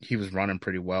 but he was running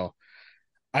pretty well.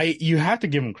 You have to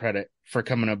give him credit for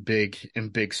coming up big in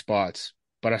big spots,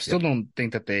 but I still don't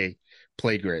think that they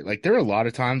played great. Like there were a lot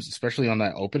of times, especially on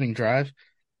that opening drive,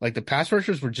 like the pass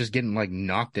rushers were just getting like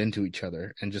knocked into each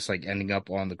other and just like ending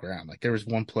up on the ground. Like there was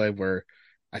one play where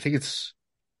I think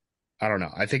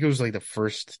it was like the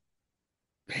first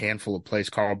handful of plays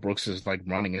Carl Brooks is like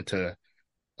running into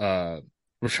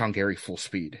Rashawn Gary full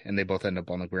speed and they both end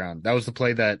up on the ground. That was the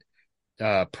play that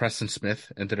Preston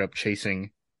Smith ended up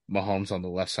chasing Mahomes on the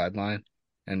left sideline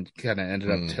and kind of ended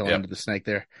up tailing into the snake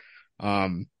there.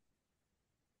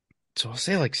 So I'll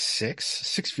say like 6.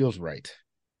 6 feels right.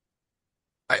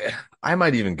 I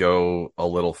might even go a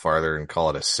little farther and call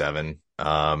it a 7.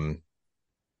 I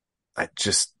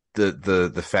just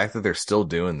the fact that they're still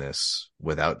doing this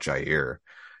without Jair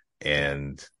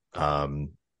and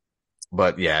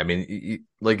but yeah, I mean,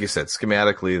 like you said,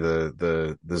 schematically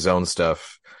the zone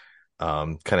stuff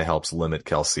kind of helps limit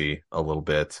Kelsey a little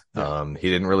bit. Yeah. He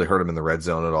didn't really hurt him in the red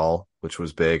zone at all, which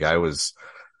was big. I was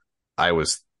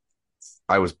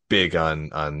big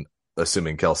on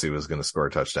assuming Kelsey was going to score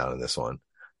a touchdown in this one.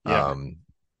 Yeah.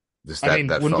 Just that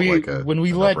felt like when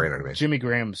we let no-brainer to me. Jimmy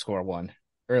Graham score one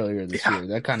earlier this year,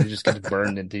 that kind of just gets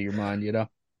burned into your mind,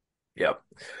 Yep.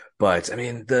 But I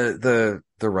mean, the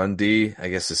run D, I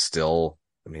guess, is still,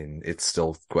 it's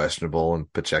still questionable.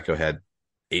 And Pacheco had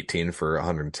 18 for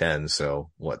 110. So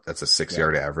that's a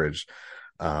 6-yard average.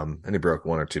 And he broke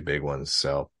 1 or 2 big ones.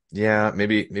 So yeah,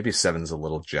 maybe 7's a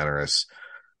little generous,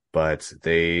 but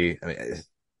the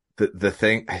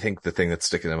thing that's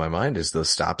sticking in my mind is those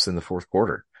stops in the fourth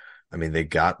quarter. I mean, they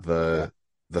got the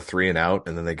 3 and out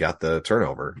and then they got the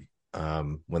turnover.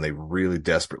 when they really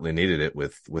desperately needed it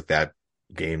with that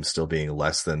game still being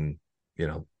less than,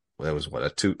 that was what,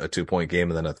 a 2 point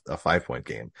game and then a 5 point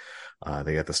game.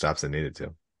 They got the stops they needed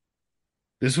to.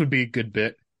 This would be a good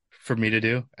bit for me to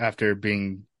do after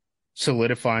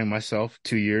solidifying myself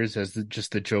 2 years as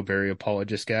just the Joe Barry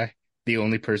apologist guy. The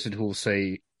only person who will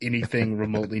say anything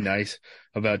remotely nice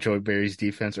about Joe Barry's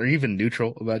defense or even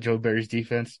neutral about Joe Barry's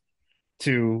defense,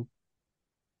 to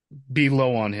be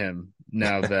low on him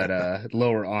now that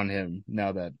lower on him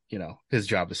now that his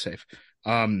job is safe.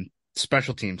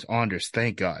 Special teams, Anders,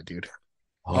 thank God, dude.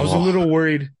 I was a little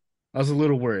worried,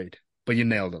 but you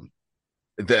nailed him.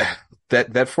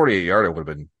 That 48 yarder would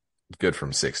have been good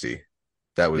from 60.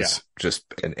 That was just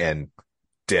and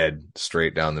dead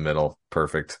straight down the middle,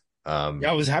 perfect.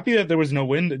 I was happy that there was no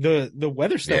wind. The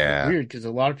weather stuff was weird because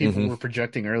a lot of people were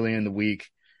projecting early in the week,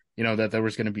 that there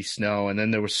was going to be snow, and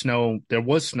then there was snow. There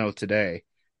was snow today,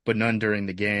 but none during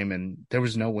the game, and there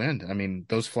was no wind. I mean,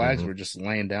 those flags were just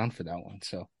laying down for that one.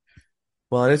 So,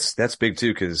 well, that's big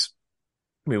too, because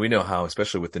we know how,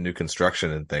 especially with the new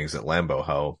construction and things at Lambeau,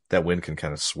 how that wind can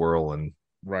kind of swirl and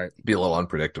be a little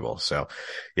unpredictable. So,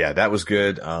 yeah, that was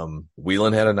good.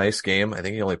 Whelan had a nice game. I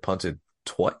think he only punted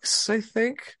twice, I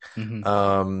think.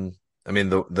 I mean,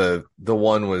 the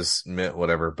one was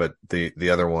whatever, but the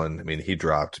other one, I mean, he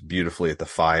dropped beautifully at the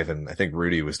 5, and I think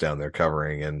Rudy was down there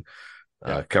covering and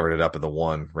covered it up at the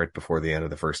 1 right before the end of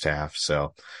the first half.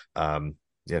 So,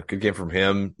 good game from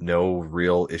him. No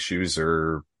real issues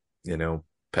or,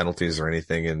 penalties or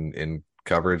anything in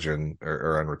coverage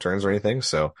or on returns or anything.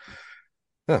 So,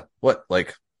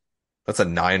 that's a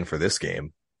 9 for this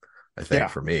game, I think,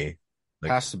 for me.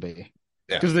 Has to be.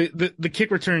 Because the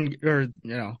kick return, or,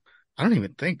 I don't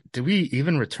even think, did we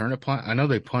even return a punt? I know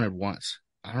they punted once.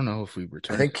 I don't know if we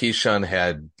returned. I think Keyshawn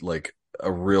had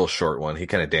a real short one. He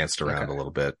kind of danced around a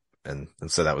little bit, and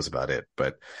so that was about it.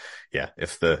 But yeah,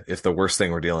 if the worst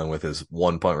thing we're dealing with is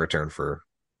one punt return for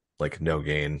no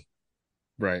gain.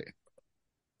 Right.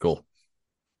 Cool.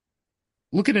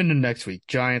 Looking into next week,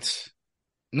 Giants,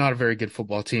 not a very good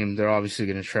football team. They're obviously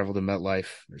going to travel to MetLife.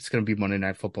 It's going to be Monday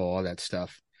Night Football, all that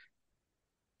stuff.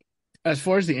 As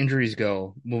far as the injuries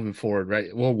go moving forward,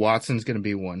 right? Well, Watson's going to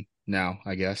be one now,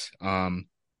 I guess.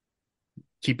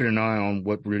 Keeping an eye on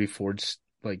what Rudy Ford's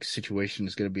situation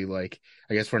is going to be like.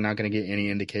 I guess we're not going to get any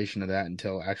indication of that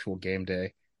until actual game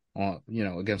day,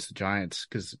 against the Giants,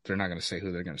 because they're not going to say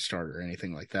who they're going to start or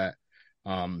anything like that.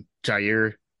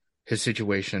 Jair, his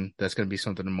situation, that's going to be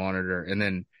something to monitor. And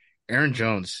then Aaron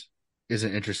Jones is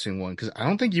an interesting one, because I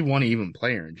don't think you want to even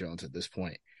play Aaron Jones at this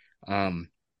point.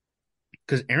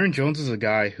 Because Aaron Jones is a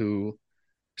guy who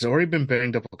has already been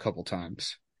banged up a couple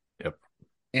times. Yep.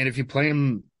 And if you play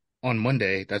him on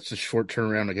Monday, that's a short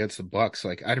turnaround against the Bucs.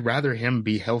 I'd rather him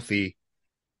be healthy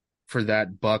for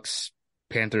that Bucs,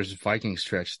 Panthers, Vikings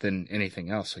stretch than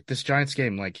anything else. This Giants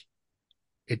game,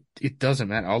 it doesn't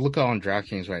matter. I'll look on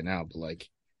DraftKings right now, but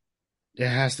it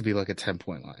has to be a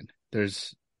 10-point line.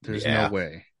 There's no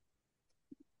way.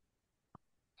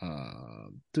 Why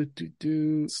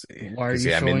are you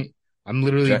showing? I'm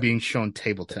literally being shown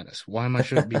table tennis. Why am I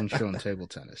being shown table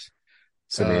tennis?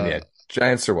 So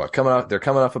Giants are what? They're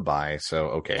coming off a bye, so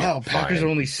okay. Wow, Packers are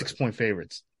only 6-point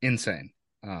favorites. Insane.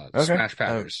 Smash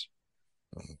Packers.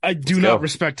 I do not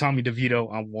respect Tommy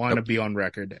DeVito. I want to be on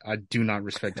record. I do not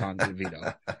respect Tommy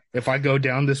DeVito. If I go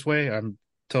down this way, I'm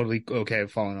totally okay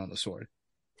with falling on the sword.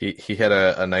 He had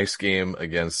a nice game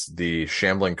against the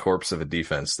shambling corpse of a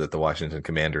defense that the Washington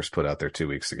Commanders put out there 2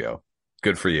 weeks ago.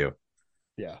 Good for you.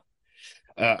 Yeah.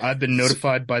 I've been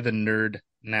notified by the nerd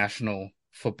national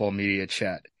football media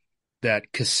chat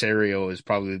that Caserio is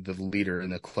probably the leader in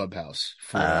the clubhouse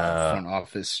for front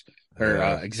office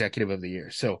or executive of the year.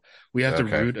 So we have to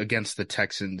root against the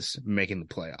Texans making the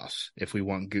playoffs if we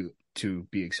want Goot to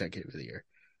be executive of the year.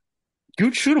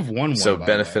 Goot should have won one. So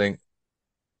benefiting.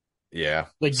 Yeah.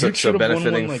 So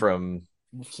benefiting from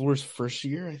LaFleur's first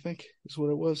year, I think is what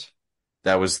it was.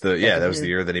 That was the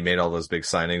year that he made all those big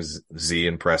signings, Z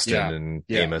and Preston and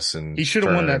Amos, and he should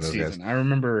have won that season. Guys. I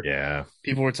remember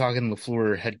people were talking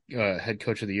LaFleur head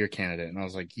coach of the year candidate, and I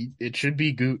was like, it should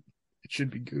be Goot. It should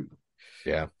be Goot.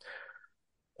 Yeah.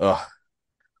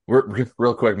 We're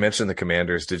real quick, mention the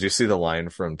Commanders. Did you see the line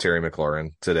from Terry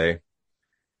McLaurin today?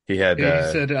 He had he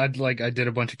said I did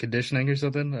a bunch of conditioning or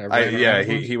something.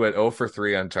 He went 0 for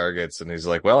 3 on targets, and he's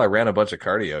like, well, I ran a bunch of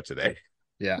cardio today.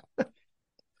 Yeah.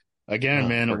 Again,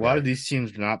 man, a lot of these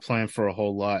teams are not playing for a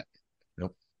whole lot.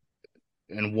 Nope.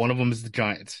 And one of them is the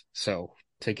Giants. So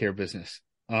take care of business.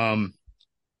 Any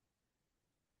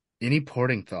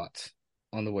parting thoughts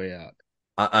on the way out?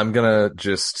 I'm going to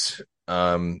just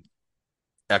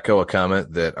echo a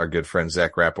comment that our good friend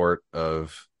Zach Rapport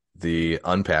of the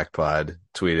Unpack Pod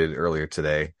tweeted earlier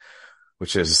today,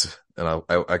 which is, and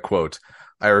I quote,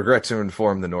 "I regret to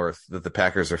inform the North that the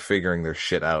Packers are figuring their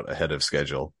shit out ahead of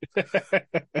schedule."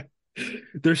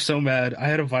 They're so mad. I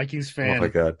had a Vikings Oh my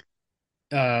fan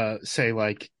God. say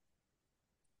like,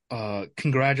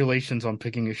 congratulations on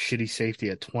picking a shitty safety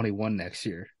at 21 next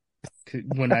year.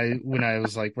 When I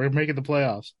was like, we're making the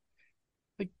playoffs.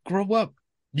 Like, grow up.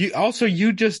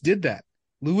 You just did that.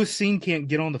 Lewis Seen can't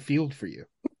get on the field for you.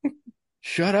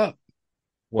 Shut up.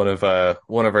 One of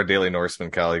our Daily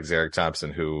Norseman colleagues, Eric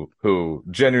Thompson, who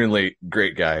genuinely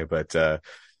great guy, but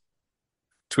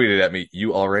tweeted at me,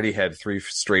 "You already had 3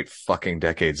 straight fucking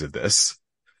decades of this.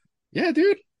 Yeah,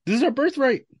 dude. This is our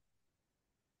birthright.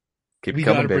 Keep We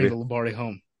coming, gotta bring baby. the Lombardi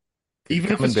home. Keep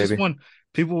Even if coming, it's just baby." one.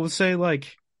 People will say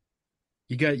like,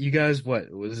 you guys, what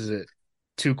was it?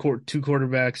 Two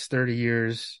quarterbacks, 30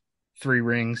 years, 3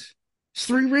 rings. It's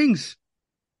 3 rings.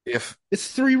 If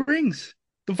It's 3 rings.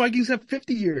 The Vikings have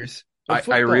 50 years of I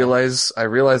football. realize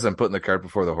I'm putting the cart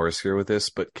before the horse here with this,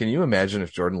 but can you imagine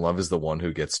if Jordan Love is the one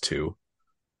who gets 2?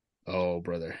 Oh,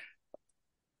 brother.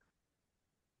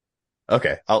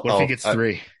 Okay, What if he gets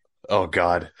 3? Oh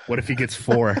God. What if he gets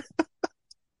 4?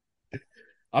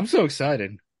 I'm so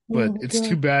excited, but it's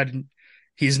too bad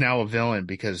he's now a villain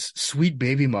because sweet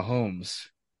baby Mahomes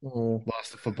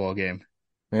lost the football game.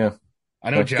 Yeah.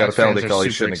 I know Got a Jags penalty fans are call he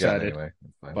super shouldn't have gotten excited, anyway.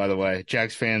 It's fine. by the way.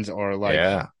 Jags fans are like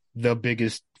Yeah. the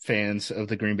biggest fans of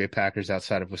the Green Bay Packers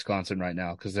outside of Wisconsin right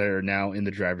now because they're now in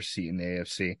the driver's seat in the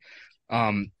AFC.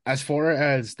 As far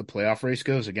as the playoff race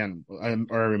goes, again, I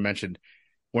already mentioned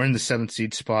we're in the 7th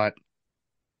seed spot.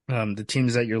 The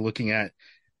teams that you're looking at,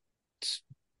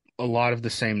 a lot of the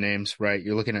same names, right?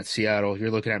 You're looking at Seattle,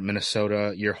 you're looking at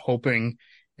Minnesota, you're hoping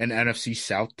an NFC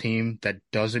South team that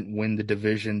doesn't win the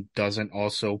division doesn't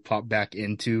also pop back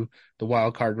into the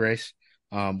wild card race,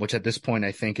 which at this point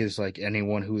I think is like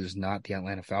anyone who is not the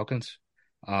Atlanta Falcons.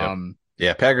 Yep.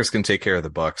 Yeah, Packers can take care of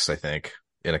the Bucks, I think,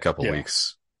 in a couple Yeah.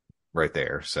 weeks right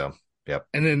there. So, yep.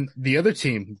 And then the other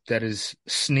team that is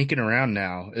sneaking around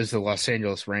now is the Los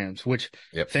Angeles Rams, which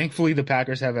thankfully the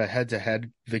Packers have a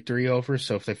head-to-head victory over.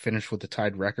 So if they finish with a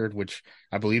tied record, which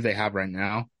I believe they have right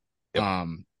now,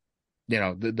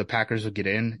 the Packers will get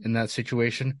in that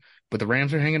situation. But the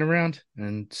Rams are hanging around,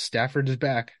 and Stafford is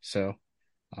back. So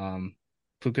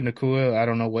Puka Nacua, I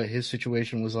don't know what his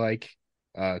situation was like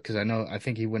because I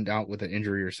think he went out with an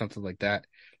injury or something like that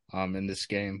in this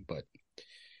game, but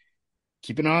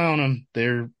keep an eye on them.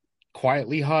 They're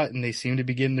quietly hot, and they seem to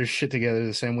be getting their shit together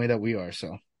the same way that we are.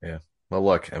 So, yeah. Well,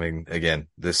 look, I mean, again,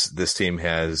 this team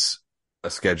has a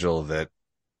schedule that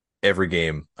every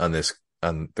game on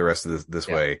the rest of this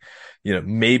way,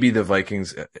 maybe the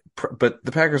Vikings, but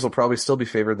the Packers will probably still be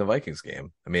favored in the Vikings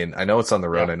game. I mean, I know it's on the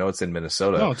road. I know it's in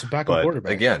Minnesota. No, it's a backup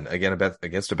quarterback. Again,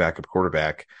 against a backup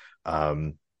quarterback,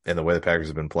 and the way the Packers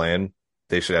have been playing,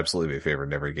 they should absolutely be favored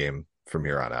in every game from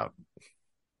here on out.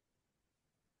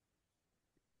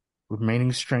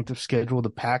 Remaining strength of schedule, the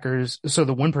Packers. So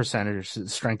the win percentage,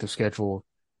 strength of schedule,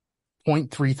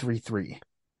 0.333.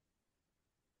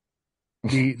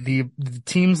 The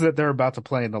teams that they're about to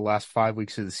play in the last 5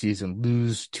 weeks of the season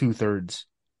lose 2/3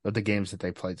 of the games that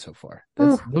they played so far.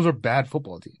 Those are bad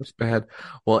football teams. It's bad.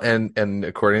 Well, and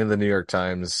according to the New York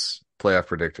Times playoff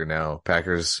predictor now,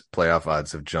 Packers playoff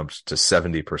odds have jumped to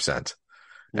 70%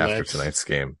 after tonight's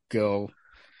game. Go.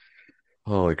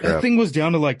 Holy crap. That thing was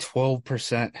down to like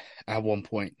 12% at one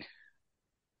point.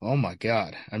 Oh my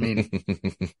God. I mean,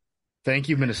 thank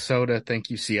you, Minnesota. Thank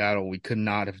you, Seattle. We could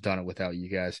not have done it without you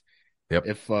guys. Yep.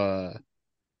 If the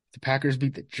Packers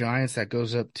beat the Giants, that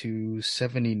goes up to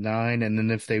 79. And then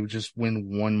if they just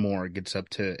win one more, it gets up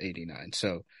to 89.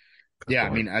 So, I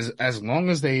mean, as long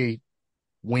as they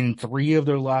win 3 of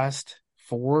their last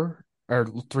 4 or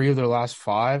 3 of their last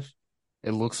 5,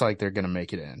 it looks like they're going to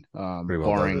make it in,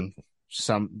 barring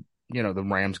some, the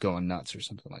Rams going nuts or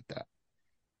something like that.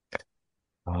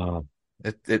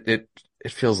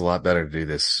 It feels a lot better to do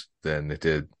this than it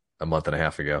did a month and a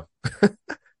half ago.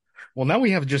 Well, now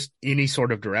we have just any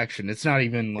sort of direction. It's not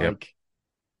even like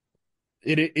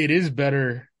it is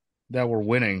better that we're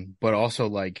winning, but also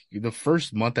like the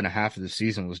first month and a half of the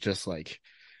season was just like,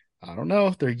 I don't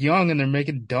know, they're young and they're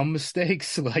making dumb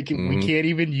mistakes. Like we can't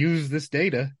even use this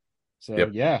data. So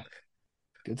yeah,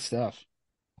 good stuff.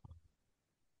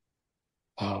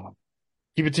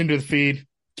 Keep it tuned to the feed.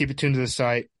 Keep it tuned to the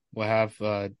site. We'll have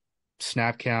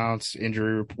snap counts,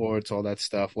 injury reports, all that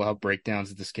stuff. We'll have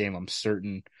breakdowns of this game, I'm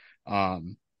certain. Go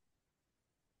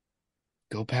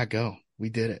Pack, go. We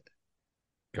did it.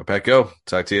 Go Pack, go.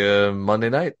 Talk to you Monday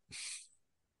night.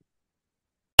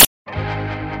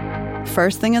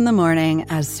 First thing in the morning,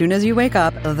 as soon as you wake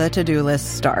up, the to-do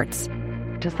list starts.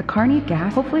 Does the car need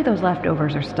gas? Hopefully those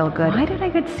leftovers are still good. Why did I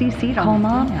get CC'd on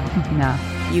this email? No.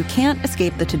 You can't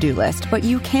escape the to-do list, but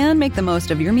you can make the most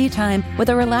of your me time with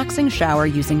a relaxing shower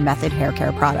using Method hair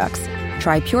care products.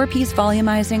 Try Pure Peace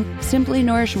Volumizing, Simply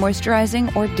Nourish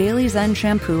Moisturizing, or Daily Zen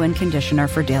Shampoo and Conditioner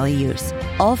for daily use.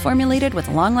 All formulated with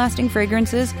long-lasting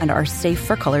fragrances and are safe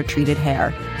for color-treated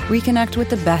hair. Reconnect with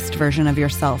the best version of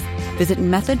yourself. Visit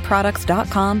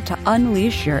methodproducts.com to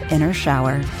unleash your inner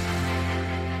shower.